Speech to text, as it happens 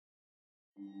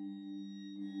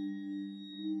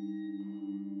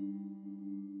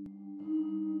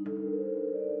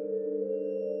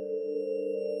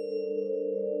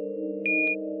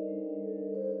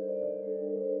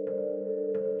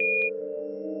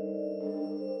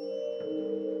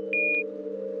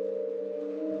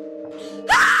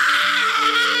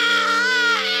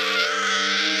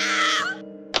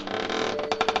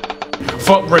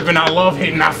fuck ripping, I love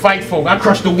hitting, I fight folk. I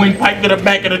crush the windpipe to the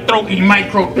back of the throat, eat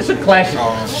micro. This a classic.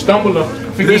 Stumbler,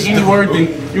 forget any word,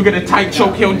 then you get a tight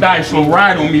choke, he'll die. So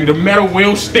ride on me. The metal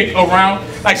will stick around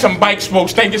like some bike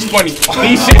spokes. Think it's funny.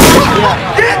 These shit.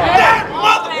 Get that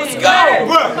mother. Let's go,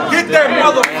 bro. Get that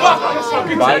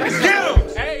motherfucker. Get him.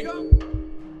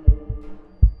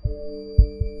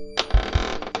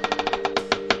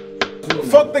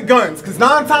 Fuck the guns, cause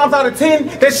 9 times out of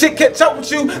 10, that shit catch up with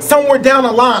you somewhere down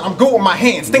the line. I'm good with my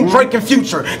hands, think Drake and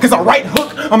Future, cause a right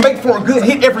hook, I make for a good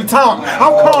hit every time.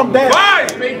 I've calmed down.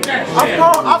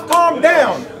 I've calmed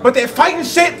down. But that fighting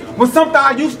shit was something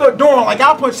I used to adore. Like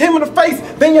I'll punch him in the face,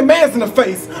 then your man's in the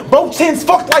face. Both chins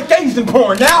fucked like Asian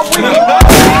porn. Now we